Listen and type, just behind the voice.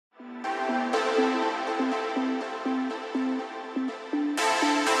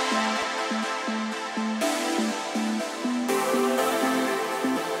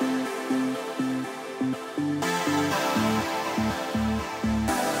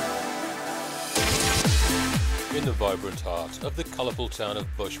In the vibrant heart of the colourful town of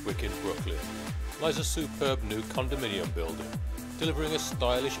Bushwick in Brooklyn lies a superb new condominium building, delivering a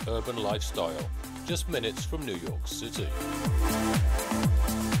stylish urban lifestyle just minutes from New York City.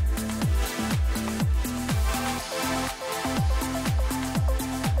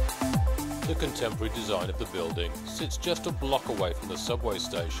 The contemporary design of the building sits just a block away from the subway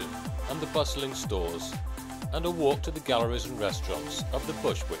station and the bustling stores, and a walk to the galleries and restaurants of the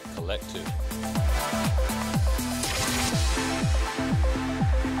Bushwick Collective.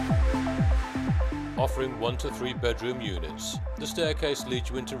 Offering 1 to 3 bedroom units, the staircase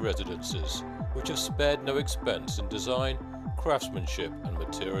leads you into residences which have spared no expense in design, craftsmanship and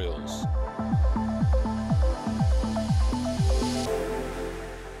materials.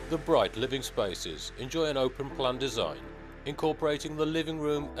 The bright living spaces enjoy an open plan design, incorporating the living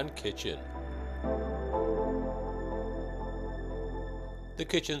room and kitchen. The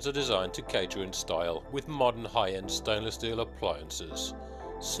kitchens are designed to cater in style with modern high-end stainless steel appliances,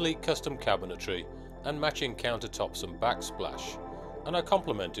 sleek custom cabinetry and matching countertops and backsplash, and are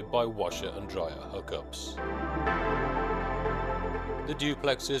complemented by washer and dryer hookups. The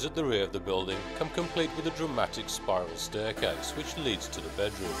duplexes at the rear of the building come complete with a dramatic spiral staircase which leads to the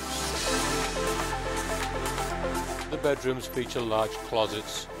bedrooms. The bedrooms feature large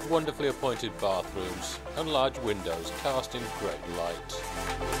closets, wonderfully appointed bathrooms and large windows casting great light.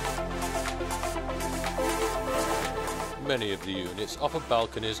 Many of the units offer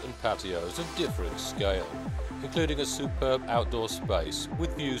balconies and patios of differing scale, including a superb outdoor space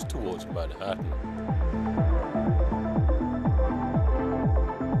with views towards Manhattan.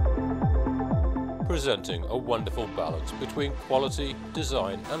 Presenting a wonderful balance between quality,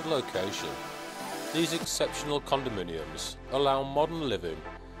 design and location, these exceptional condominiums allow modern living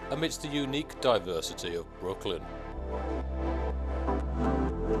amidst the unique diversity of Brooklyn.